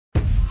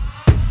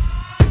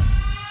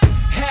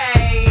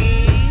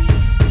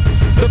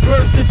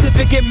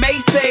It may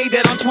say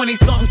that I'm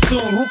 20-something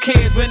soon. Who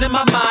cares when in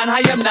my mind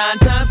I am 9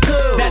 times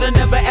 2? That'll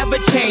never ever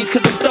change,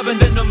 cause I'm stubborn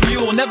than a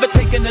mule. Never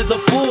taken as a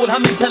fool,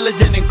 I'm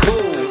intelligent and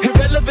cool.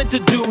 Irrelevant to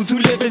dudes who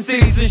live in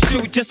cities and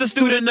shoot. Just a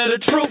student of the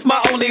truth, my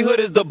only hood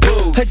is the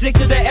boo.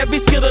 Addicted to every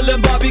skill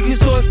in barbecue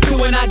sauce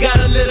too. And I got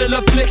a little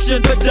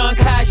affliction for dunk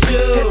high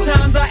shoes. At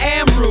times I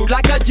am rude,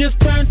 like I just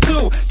turned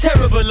 2.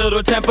 Terrible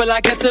little temper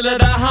like Attila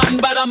the Hun.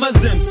 But I'm a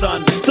Zim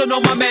son, so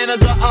know my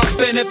manners are up.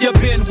 And if you've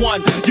been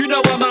one, you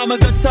know our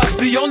mamas are tough.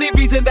 The only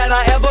reason that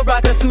I ever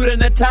rock a suit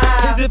and a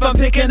tie is if I'm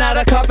picking out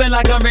a coffin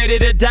like I'm ready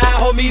to die.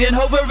 Homie then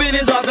hover in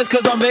his office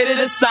cause I'm ready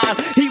to sign.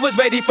 He was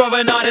ready for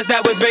an artist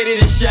that was ready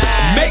to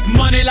shine. Make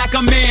money like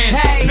a man,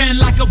 spend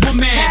like a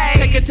woman,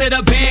 take it to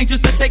the bank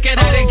just to take it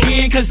out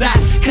again. Cause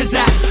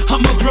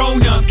I'm a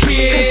grown-up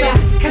kid.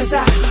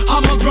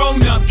 I'm a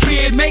grown-up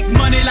kid. Make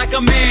money like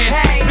a man,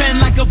 spend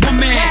like a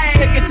woman,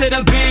 take it to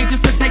the bank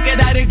just to take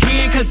it out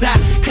again. Cause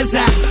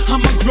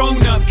I'm a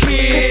grown-up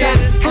kid.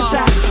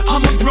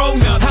 I'm a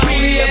grown-up kid. I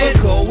only ever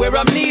go where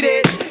I'm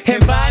needed,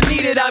 and by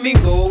needed I mean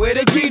go where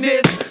the grease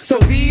is. So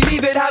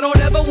believe it, I don't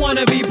ever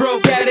wanna be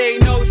broke, that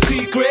ain't no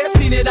secret.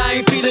 Seen it, I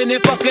ain't feeling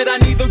it, fuck it, I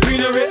need the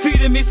greenery.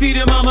 Feeding me,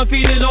 feeding mama,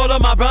 feeding all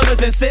of my brothers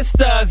and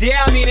sisters.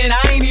 Yeah, I mean it,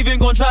 I ain't even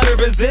gonna try to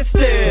resist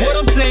it. What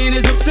I'm saying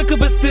is I'm sick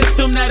of a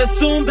system that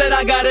assumes that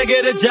I gotta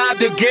get a job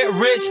to get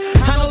rich.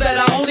 I know that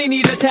I only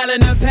need a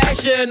talent and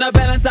passion to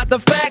balance out the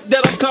fact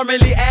that I'm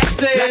currently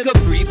active like a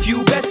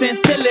prepubescent,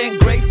 still in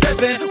grade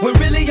 7, when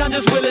really I'm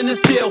just willing to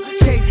still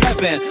chase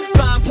heaven.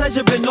 Find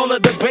pleasure in all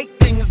of the great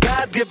things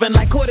God's given,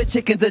 like quarter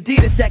chickens,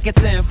 Adidas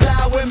jackets, and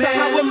fly women. So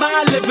how am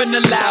I living a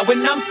lie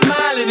when I'm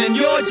smiling and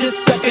you're just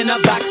stuck in a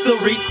box to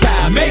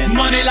retire? Make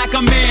money like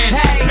a man,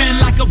 spend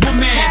like a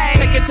woman,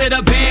 take it to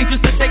the bank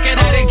just to take it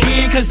out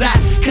again. Cause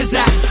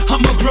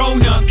I'm a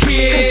grown-up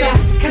kid.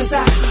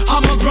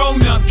 I'm a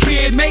grown-up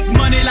kid. Make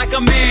money like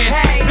a man,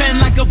 spend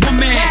like a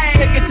woman,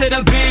 take it to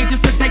the bank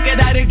just to take it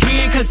out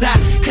again. Cause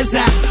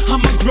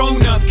I'm a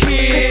grown-up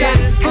kid.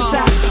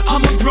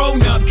 I'm a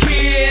grown-up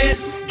kid.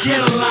 Get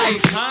a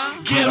life,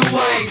 get a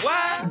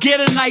wife,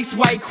 get a nice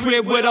white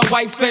crib with a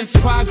white fence.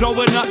 Try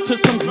growing up to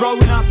some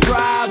grown-up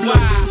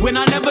problems when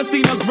I never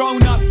seen a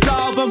grown-up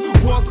solve them.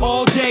 Work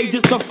all day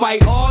just to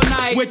fight all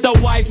night with the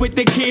wife, with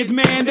the kids,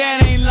 man,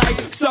 that ain't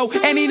life. So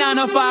any 9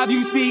 to 5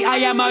 you see, I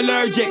am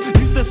allergic.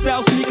 Used to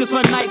sell sneakers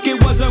for Nike,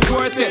 it wasn't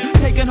worth it.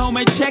 Taking home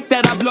a check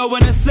that I blow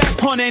in a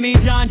set on any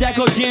John Jack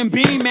or Jim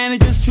Beam.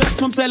 Managing stress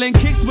from selling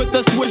kicks with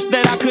the switch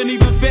that I couldn't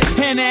even fit.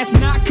 And that's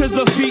not cause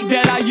the feet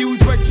that I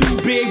used were too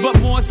big, but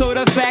more so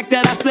the fact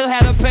that I still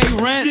had to pay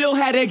rent. Still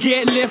had to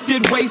get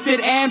lifted, wasted,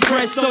 and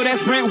fresh. So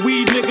that's rent,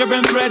 weed, liquor,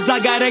 and threads I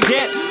gotta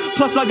get.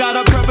 Plus I got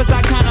a purpose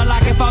I kinda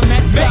like if I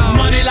met. Make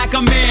money like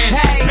a man,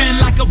 spend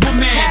like a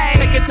woman,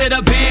 take it to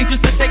the bank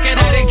just to take it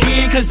out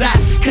again. Cause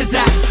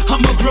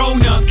I'm a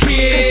grown-up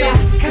kid.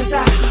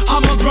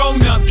 I'm a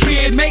grown-up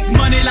kid. Make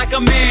money like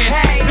a man,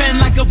 spend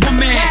like a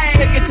woman,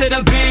 take it to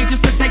the bank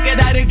just to take it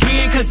out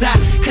again. Cause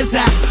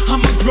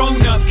I'm a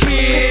grown-up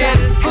kid.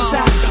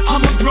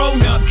 I'm a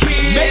grown-up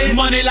kid. Make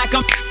money like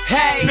a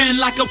spend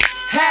like a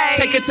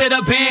take it to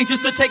the bank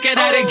just to take it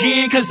out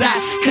again. Cause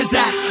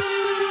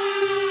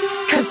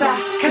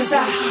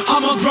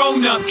I'm a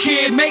grown-up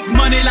kid. Make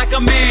money like a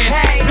man,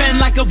 spend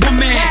like a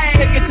woman,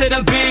 take it to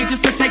the bank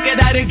just to take it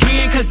out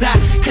again. Cause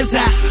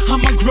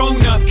I'm a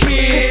grown-up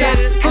kid.